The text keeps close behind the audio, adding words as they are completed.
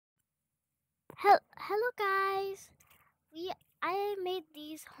Hello guys. We I made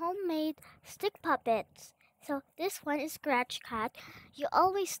these homemade stick puppets. So this one is Scratch Cat. You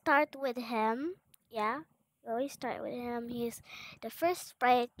always start with him. Yeah, you always start with him. He's the first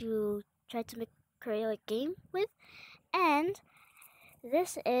sprite you try to make create a game with. And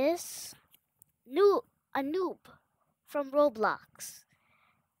this is a noob from Roblox.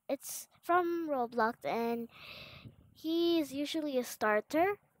 It's from Roblox and he's usually a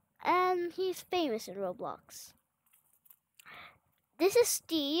starter and he's famous in Roblox. This is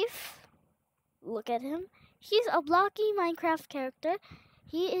Steve. Look at him. He's a blocky Minecraft character.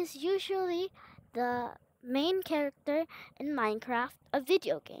 He is usually the main character in Minecraft, a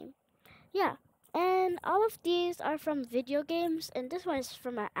video game. Yeah. And all of these are from video games, and this one is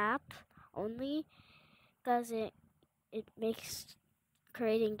from an app only because it makes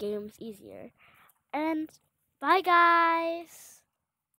creating games easier. And bye, guys!